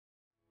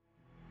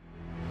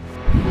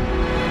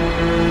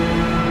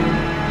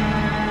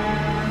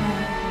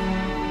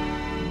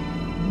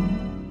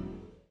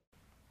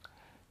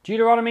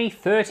Deuteronomy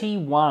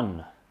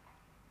 31.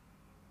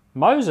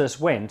 Moses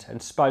went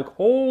and spoke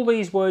all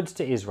these words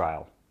to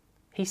Israel.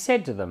 He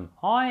said to them,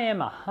 I am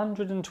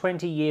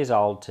 120 years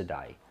old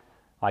today.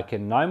 I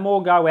can no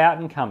more go out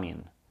and come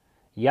in.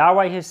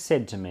 Yahweh has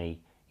said to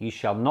me, you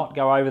shall not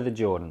go over the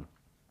Jordan.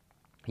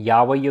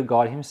 Yahweh your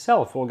God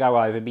himself will go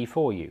over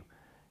before you.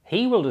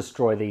 He will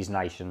destroy these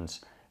nations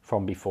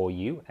from before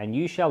you, and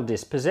you shall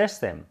dispossess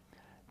them.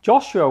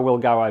 Joshua will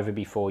go over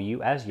before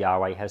you as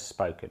Yahweh has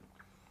spoken.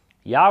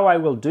 Yahweh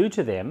will do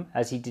to them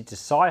as he did to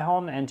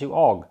Sihon and to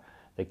Og,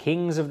 the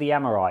kings of the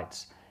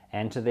Amorites,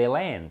 and to their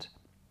land,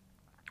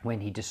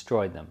 when he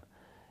destroyed them.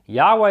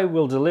 Yahweh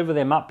will deliver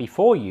them up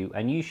before you,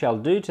 and you shall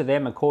do to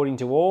them according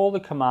to all the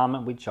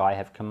commandment which I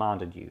have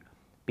commanded you.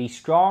 Be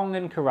strong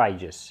and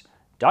courageous.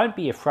 Don't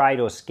be afraid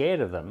or scared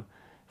of them,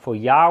 for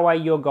Yahweh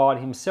your God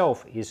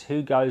himself is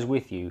who goes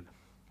with you.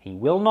 He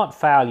will not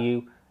fail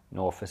you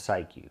nor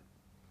forsake you.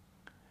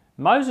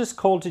 Moses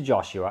called to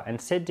Joshua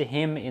and said to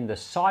him in the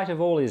sight of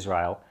all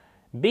Israel,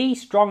 Be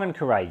strong and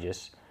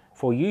courageous,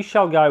 for you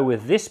shall go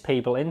with this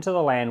people into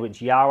the land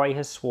which Yahweh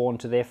has sworn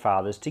to their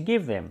fathers to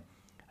give them,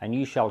 and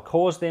you shall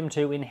cause them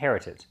to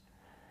inherit it.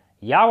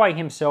 Yahweh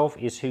himself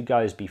is who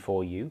goes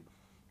before you.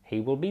 He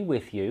will be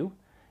with you.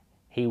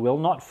 He will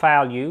not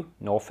fail you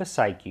nor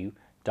forsake you.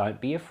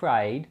 Don't be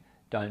afraid.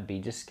 Don't be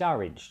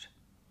discouraged.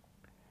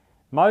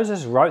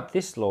 Moses wrote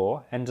this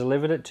law and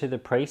delivered it to the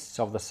priests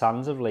of the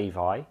sons of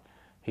Levi,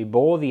 who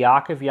bore the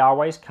ark of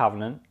Yahweh's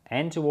covenant,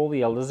 and to all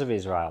the elders of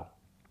Israel.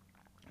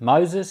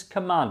 Moses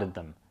commanded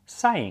them,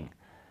 saying,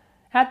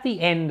 At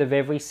the end of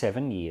every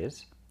 7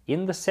 years,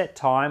 in the set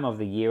time of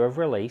the year of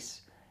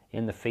release,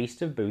 in the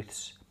Feast of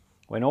Booths,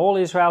 when all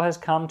Israel has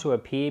come to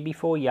appear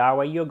before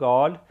Yahweh your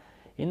God,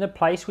 in the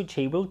place which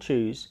he will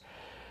choose,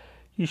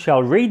 you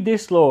shall read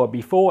this law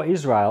before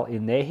Israel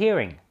in their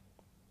hearing.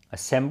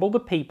 Assemble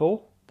the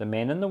people, the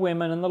men and the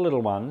women and the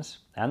little ones,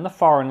 and the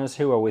foreigners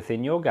who are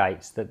within your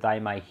gates, that they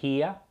may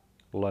hear,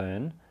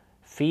 learn,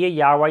 fear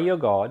Yahweh your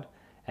God,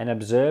 and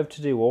observe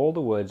to do all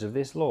the words of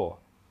this law,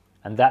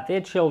 and that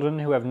their children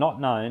who have not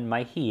known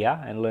may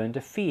hear and learn to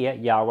fear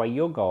Yahweh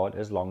your God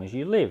as long as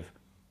you live,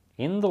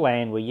 in the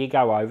land where ye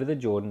go over the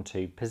Jordan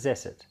to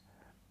possess it.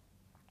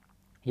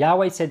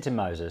 Yahweh said to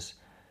Moses,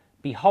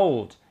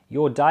 Behold,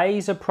 your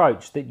days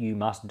approach that you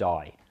must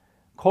die.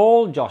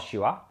 Call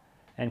Joshua,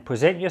 and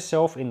present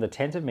yourself in the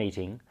tent of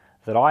meeting,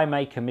 that I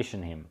may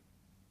commission him.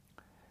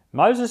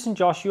 Moses and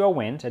Joshua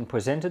went and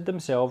presented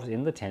themselves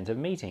in the tent of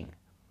meeting.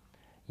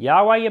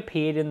 Yahweh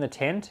appeared in the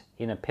tent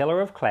in a pillar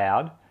of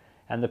cloud,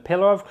 and the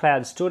pillar of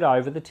cloud stood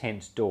over the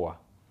tent's door.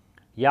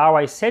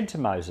 Yahweh said to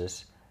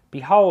Moses,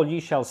 Behold,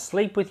 you shall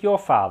sleep with your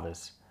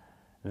fathers.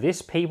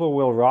 This people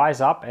will rise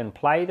up and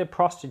play the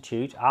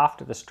prostitute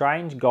after the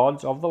strange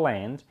gods of the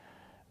land,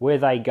 where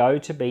they go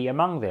to be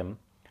among them,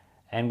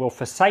 and will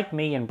forsake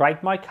me and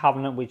break my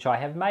covenant which I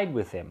have made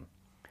with them.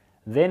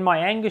 Then my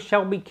anger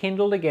shall be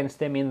kindled against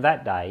them in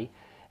that day,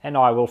 and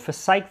I will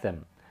forsake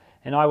them,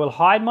 and I will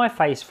hide my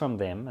face from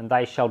them, and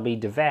they shall be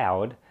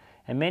devoured,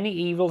 and many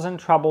evils and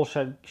troubles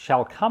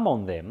shall come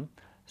on them,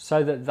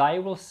 so that they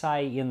will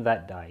say in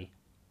that day,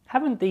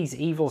 Haven't these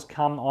evils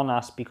come on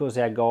us because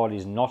our God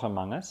is not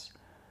among us?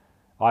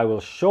 I will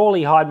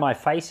surely hide my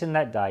face in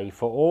that day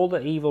for all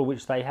the evil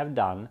which they have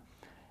done,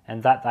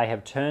 and that they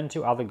have turned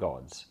to other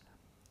gods.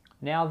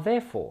 Now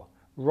therefore,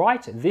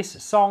 write this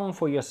song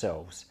for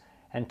yourselves,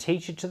 and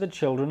teach it to the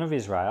children of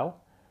Israel.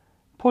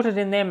 Put it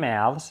in their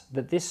mouths,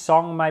 that this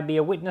song may be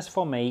a witness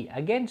for me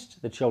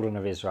against the children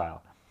of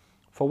Israel.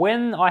 For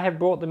when I have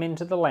brought them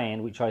into the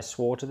land which I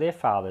swore to their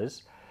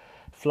fathers,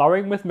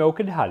 flowing with milk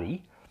and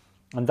honey,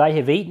 and they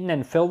have eaten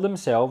and filled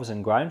themselves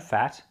and grown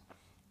fat,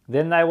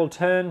 then they will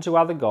turn to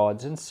other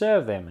gods and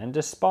serve them, and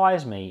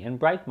despise me and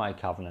break my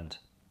covenant.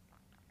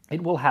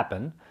 It will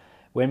happen,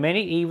 when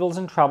many evils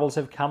and troubles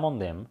have come on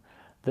them,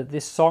 that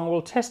this song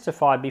will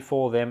testify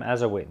before them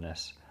as a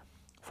witness.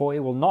 For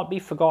it will not be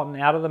forgotten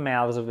out of the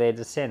mouths of their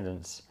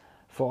descendants.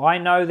 For I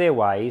know their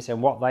ways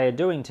and what they are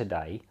doing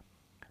today,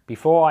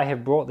 before I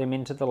have brought them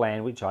into the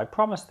land which I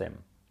promised them.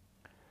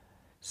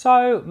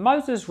 So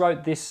Moses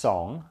wrote this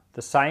song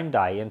the same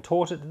day and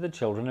taught it to the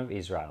children of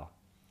Israel.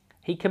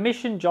 He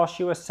commissioned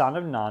Joshua son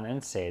of Nun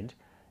and said,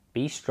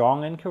 Be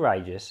strong and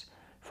courageous,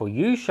 for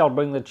you shall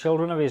bring the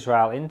children of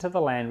Israel into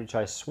the land which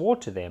I swore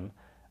to them.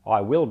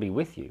 I will be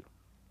with you.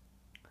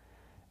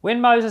 When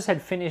Moses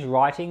had finished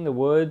writing the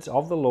words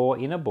of the law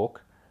in a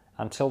book,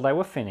 until they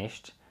were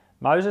finished,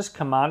 Moses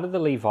commanded the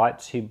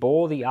Levites who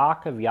bore the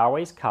ark of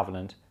Yahweh's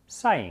covenant,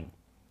 saying,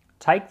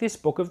 Take this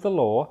book of the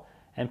law,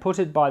 and put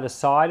it by the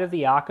side of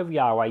the ark of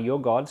Yahweh your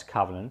God's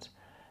covenant,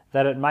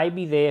 that it may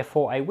be there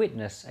for a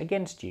witness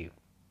against you.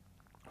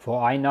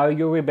 For I know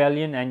your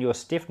rebellion and your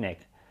stiff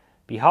neck.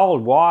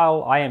 Behold,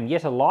 while I am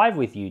yet alive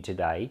with you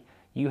today,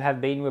 you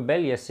have been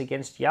rebellious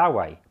against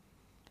Yahweh.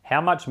 How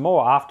much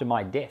more after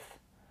my death?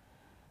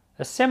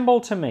 Assemble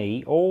to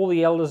me all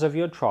the elders of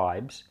your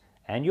tribes,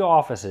 and your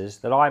officers,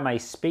 that I may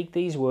speak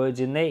these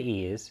words in their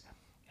ears,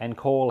 and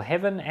call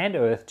heaven and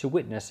earth to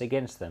witness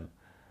against them.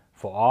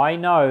 For I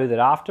know that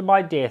after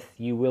my death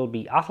you will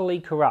be utterly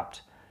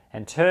corrupt,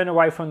 and turn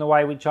away from the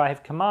way which I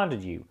have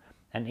commanded you,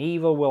 and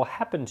evil will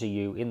happen to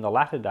you in the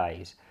latter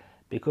days,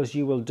 because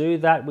you will do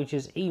that which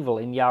is evil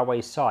in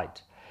Yahweh's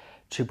sight,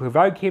 to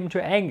provoke him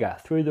to anger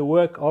through the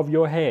work of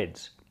your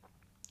hands.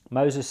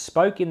 Moses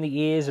spoke in the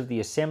ears of the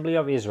assembly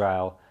of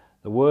Israel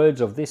the words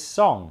of this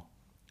song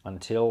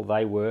until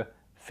they were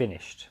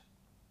finished.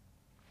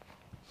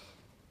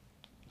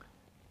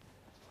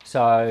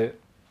 So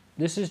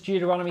this is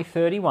Deuteronomy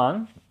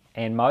 31,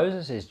 and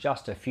Moses is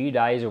just a few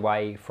days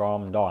away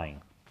from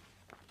dying.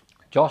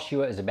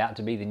 Joshua is about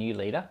to be the new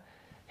leader.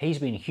 He's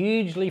been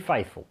hugely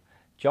faithful.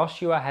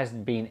 Joshua has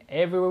been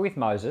everywhere with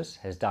Moses,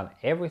 has done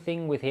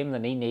everything with him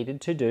that he needed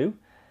to do,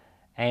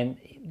 and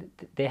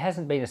there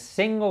hasn't been a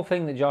single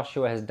thing that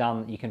Joshua has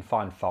done that you can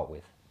find fault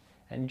with.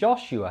 And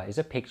Joshua is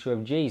a picture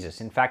of Jesus.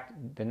 In fact,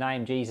 the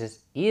name Jesus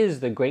is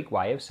the Greek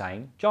way of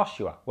saying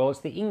Joshua. Well, it's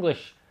the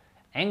English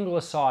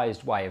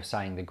anglicized way of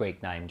saying the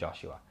Greek name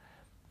Joshua,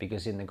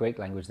 because in the Greek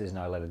language there's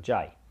no letter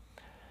J.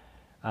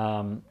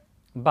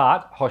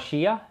 But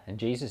Hoshea, and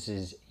Jesus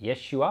is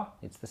Yeshua,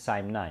 it's the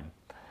same name.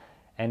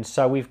 And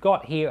so we've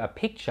got here a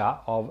picture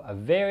of a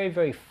very,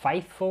 very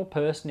faithful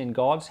person in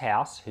God's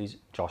house, who's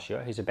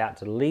Joshua, who's about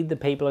to lead the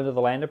people into the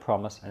land of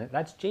promise, and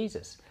that's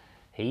Jesus.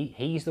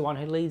 He's the one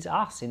who leads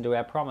us into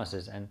our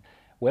promises. And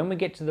when we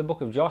get to the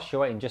book of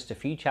Joshua in just a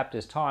few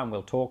chapters' time,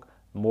 we'll talk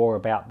more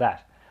about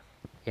that.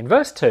 In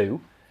verse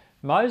 2,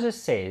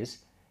 Moses says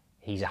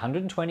he's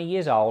 120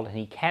 years old and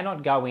he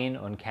cannot go in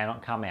and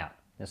cannot come out.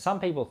 Now, some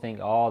people think,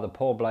 oh, the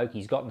poor bloke,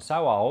 he's gotten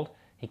so old,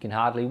 he can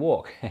hardly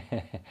walk.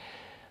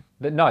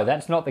 But no,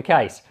 that's not the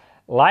case.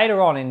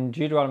 Later on in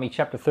Deuteronomy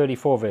chapter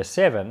 34, verse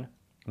 7,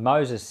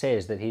 Moses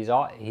says that his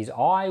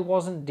eye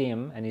wasn't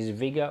dim and his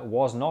vigor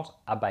was not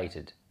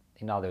abated.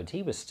 In other words,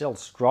 he was still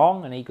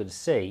strong and he could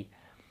see.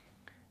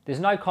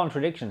 There's no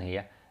contradiction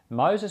here.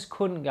 Moses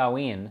couldn't go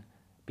in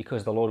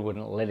because the Lord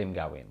wouldn't let him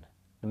go in.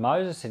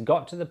 Moses had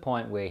got to the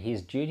point where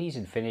his duties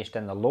had finished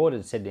and the Lord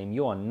had said to him,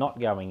 you are not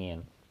going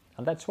in.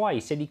 And that's why he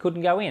said he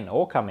couldn't go in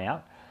or come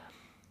out.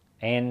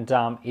 And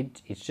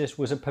it just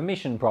was a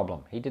permission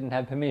problem. He didn't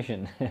have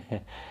permission.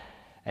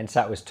 And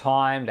so it was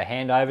time to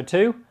hand over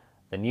to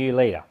the new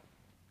leader.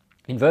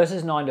 In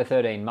verses 9 to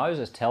 13,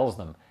 Moses tells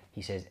them,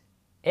 he says,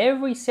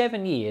 every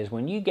 7 years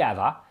when you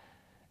gather,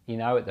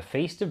 at the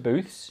Feast of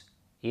Booths,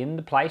 in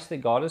the place that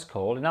God has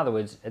called, in other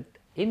words,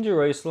 in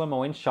Jerusalem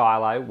or in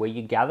Shiloh, where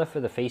you gather for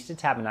the Feast of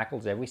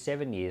Tabernacles every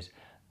 7 years,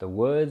 the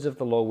words of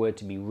the Lord were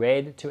to be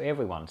read to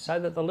everyone so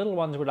that the little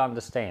ones would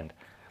understand.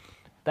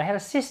 They had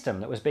a system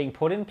that was being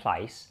put in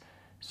place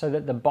so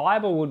that the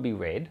Bible would be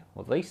read,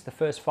 or at least the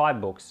first 5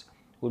 books,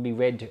 would be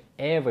read to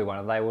everyone,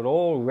 and they would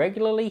all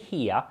regularly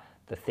hear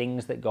the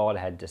things that God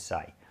had to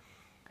say.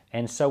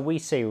 And so we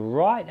see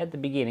right at the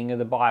beginning of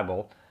the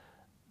Bible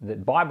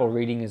that Bible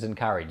reading is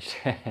encouraged.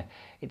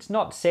 It's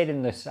not said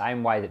in the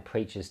same way that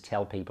preachers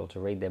tell people to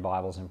read their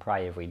Bibles and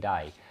pray every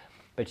day,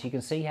 but you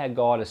can see how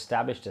God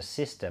established a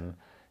system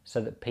so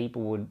that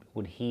people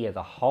would hear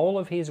the whole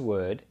of His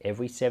Word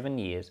every 7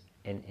 years,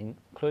 and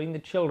including the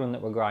children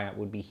that were growing up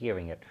would be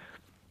hearing it.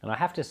 And I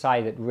have to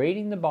say that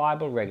reading the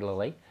Bible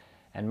regularly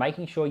and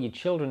making sure your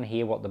children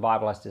hear what the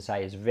Bible has to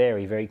say is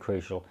very, very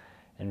crucial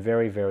and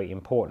very, very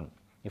important.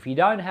 If you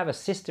don't have a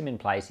system in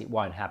place, it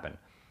won't happen.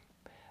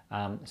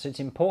 So it's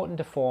important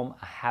to form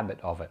a habit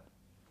of it.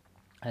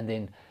 And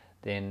then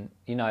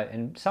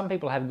and some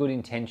people have good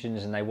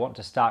intentions and they want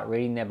to start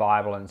reading their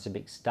Bible, and it's a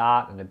bit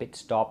start and a bit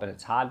stop and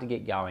it's hard to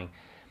get going.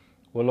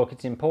 Well, look,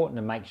 it's important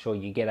to make sure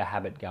you get a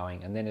habit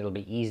going, and then it'll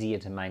be easier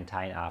to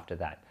maintain after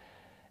that.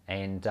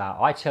 And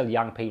I tell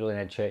young people in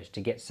our church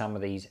to get some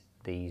of these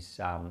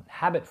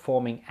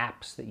habit-forming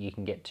apps that you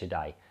can get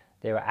today.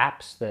 There are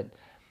apps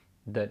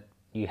that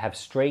you have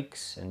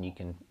streaks, and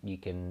you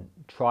can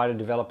try to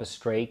develop a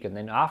streak, and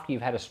then after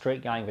you've had a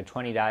streak going for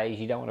 20 days,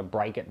 you don't want to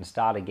break it and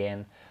start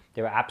again.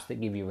 There are apps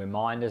that give you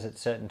reminders at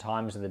certain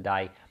times of the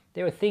day.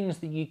 There are things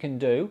that you can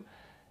do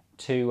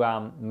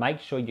to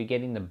make sure you're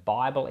getting the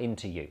Bible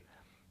into you.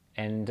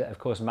 And of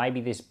course,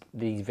 maybe these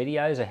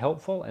videos are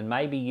helpful, and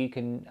maybe you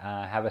can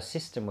have a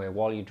system where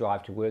while you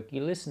drive to work,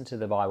 you listen to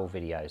the Bible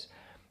videos.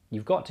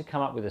 You've got to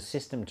come up with a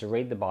system to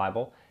read the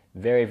Bible.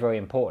 Very, very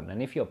important.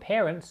 And if you're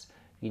parents,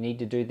 you need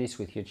to do this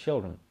with your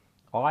children.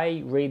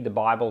 I read the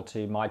Bible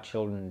to my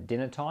children at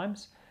dinner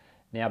times.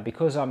 Now,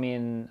 because I'm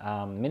in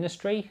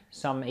ministry,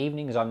 some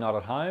evenings I'm not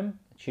at home.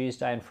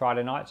 Tuesday and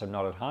Friday nights I'm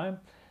not at home.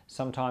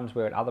 Sometimes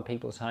we're at other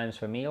people's homes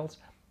for meals.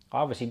 I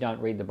obviously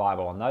don't read the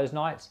Bible on those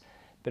nights.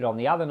 But on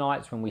the other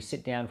nights when we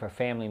sit down for a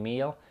family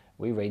meal,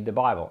 we read the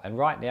Bible. And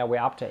right now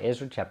we're up to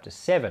Ezra chapter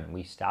 7.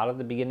 We start at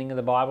the beginning of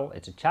the Bible.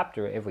 It's a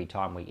chapter every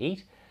time we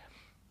eat.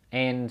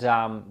 And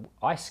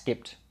I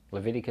skipped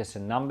Leviticus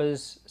and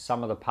Numbers,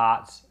 some of the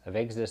parts of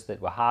Exodus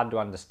that were hard to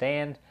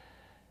understand.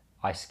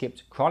 I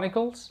skipped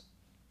Chronicles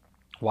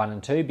 1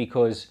 and 2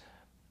 because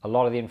a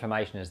lot of the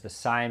information is the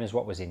same as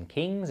what was in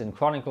Kings. And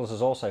Chronicles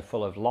is also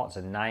full of lots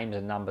of names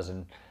and numbers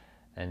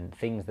and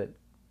things that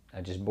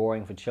are just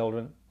boring for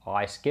children,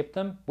 I skip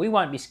them. We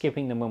won't be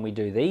skipping them when we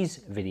do these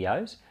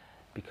videos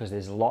because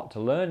there's a lot to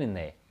learn in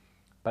there.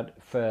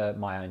 But for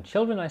my own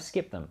children, I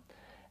skip them.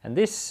 And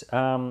this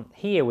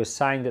here was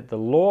saying that the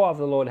law of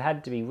the Lord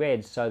had to be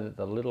read so that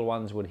the little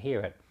ones would hear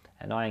it.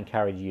 And I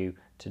encourage you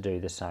to do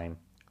the same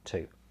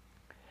too.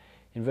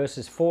 In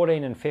verses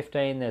 14 and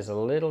 15, there's a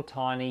little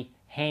tiny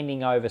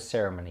handing over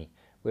ceremony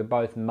where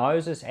both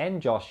Moses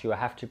and Joshua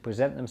have to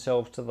present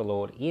themselves to the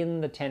Lord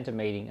in the tent of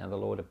meeting, and the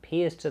Lord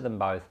appears to them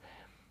both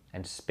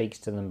and speaks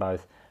to them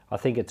both. I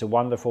think it's a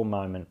wonderful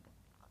moment,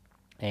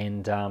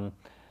 and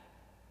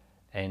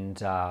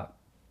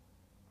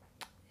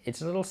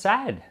it's a little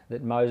sad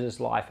that Moses'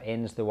 life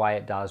ends the way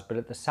it does, but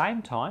at the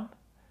same time,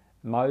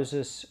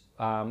 Moses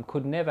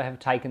could never have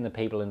taken the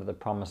people into the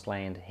promised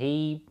land.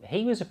 He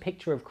was a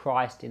picture of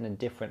Christ in a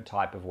different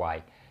type of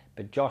way,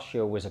 but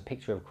Joshua was a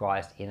picture of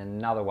Christ in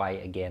another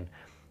way again.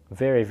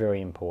 Very,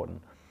 very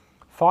important.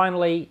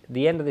 Finally,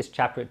 the end of this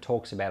chapter, it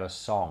talks about a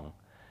song.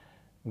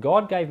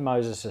 God gave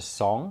Moses a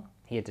song.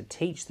 He had to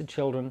teach the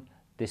children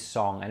this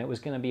song, and it was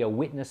going to be a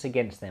witness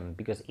against them,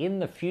 because in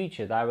the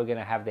future they were going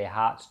to have their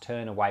hearts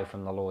turn away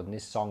from the Lord, and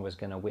this song was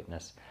going to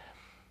witness.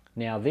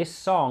 Now this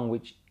song,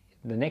 which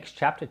the next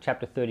chapter,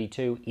 chapter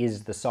 32,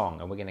 is the song,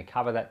 and we're going to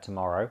cover that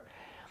tomorrow.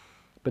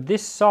 But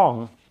this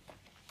song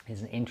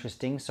is an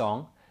interesting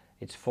song.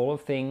 It's full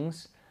of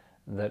things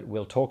that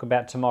we'll talk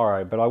about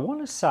tomorrow. But I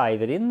want to say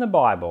that in the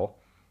Bible,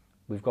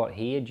 we've got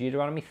here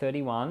Deuteronomy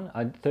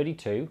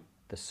 32,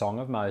 the Song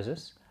of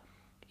Moses.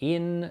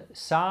 In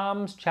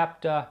Psalms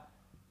chapter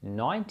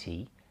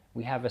 90,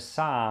 we have a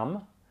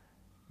psalm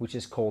which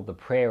is called the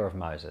Prayer of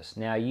Moses.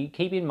 Now, you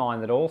keep in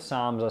mind that all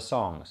psalms are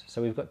songs.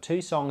 So we've got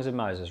two songs of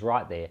Moses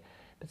right there.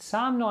 But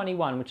Psalm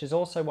 91, which is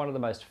also one of the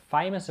most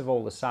famous of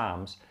all the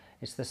psalms,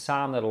 it's the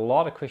psalm that a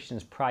lot of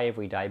Christians pray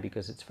every day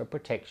because it's for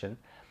protection.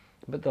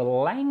 But the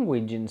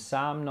language in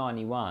Psalm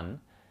 91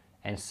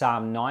 and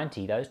Psalm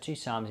 90, those two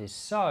psalms, is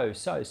so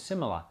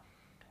similar.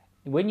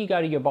 When you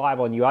go to your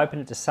Bible and you open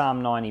it to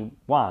Psalm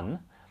 91,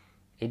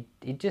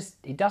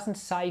 it doesn't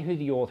say who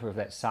the author of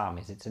that psalm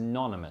is. It's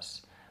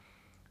anonymous.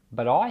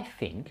 But I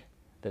think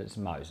that it's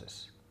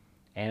Moses.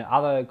 And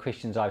other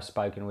Christians I've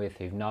spoken with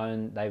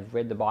they've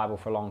read the Bible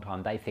for a long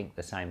time, they think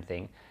the same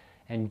thing.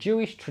 And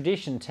Jewish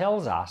tradition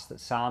tells us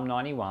that Psalm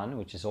 91,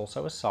 which is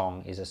also a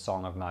song, is a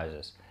song of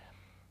Moses.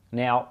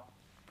 Now,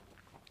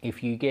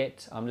 if you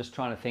get, I'm just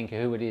trying to think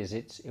who it is.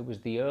 It was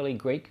the early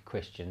Greek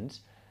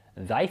Christians.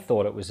 They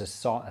thought it was a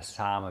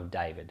psalm of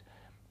David.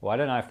 Well, I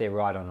don't know if they're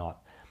right or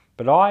not.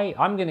 But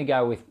I'm going to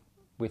go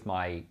with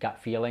my gut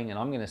feeling, and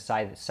I'm going to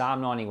say that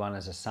Psalm 91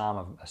 is a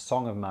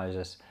song of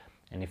Moses.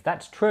 And if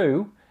that's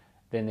true,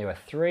 then there are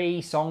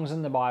three songs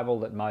in the Bible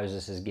that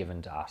Moses has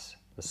given to us.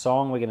 The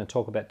song we're going to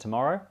talk about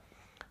tomorrow,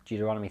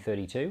 Deuteronomy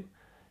 32,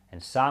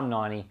 and Psalm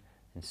 90,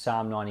 and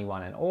Psalm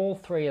 91. And all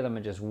three of them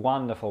are just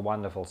wonderful,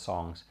 wonderful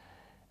songs.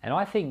 And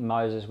I think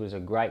Moses was a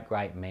great,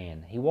 great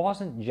man. He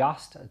wasn't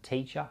just a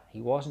teacher. He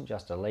wasn't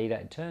just a leader.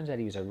 It turns out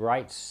he was a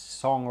great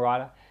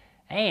songwriter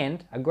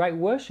and a great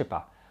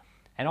worshipper.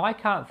 And I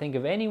can't think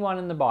of anyone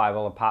in the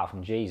Bible apart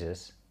from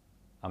Jesus.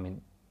 I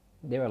mean,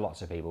 there are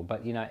lots of people,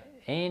 but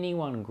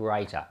anyone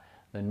greater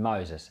than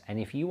Moses. And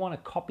if you want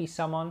to copy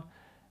someone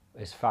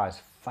as far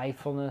as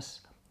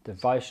faithfulness,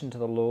 devotion to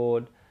the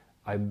Lord,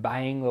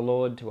 obeying the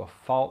Lord to a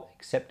fault,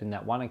 except in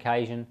that one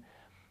occasion,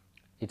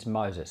 it's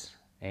Moses.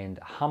 And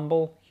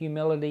humble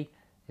humility,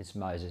 it's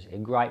Moses. A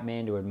great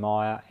man to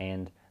admire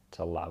and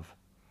to love.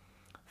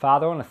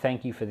 Father, I want to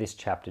thank you for this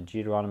chapter,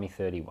 Deuteronomy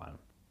 31.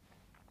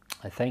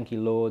 I thank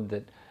you, Lord,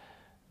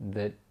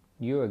 that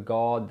you're a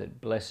God that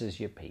blesses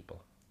your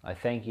people. I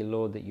thank you,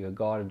 Lord, that you're a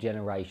God of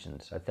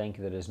generations. I thank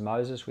you that as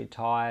Moses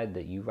retired,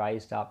 that you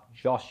raised up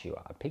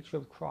Joshua, a picture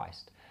of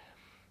Christ.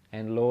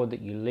 And Lord,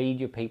 that you lead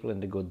your people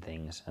into good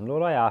things. And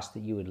Lord, I ask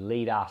that you would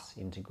lead us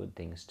into good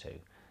things too.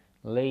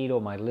 Lead all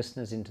my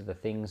listeners into the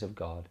things of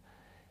God.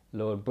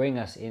 Lord, bring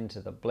us into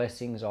the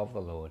blessings of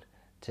the Lord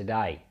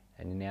today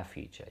and in our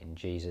future. In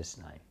Jesus'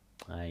 name,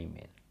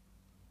 amen.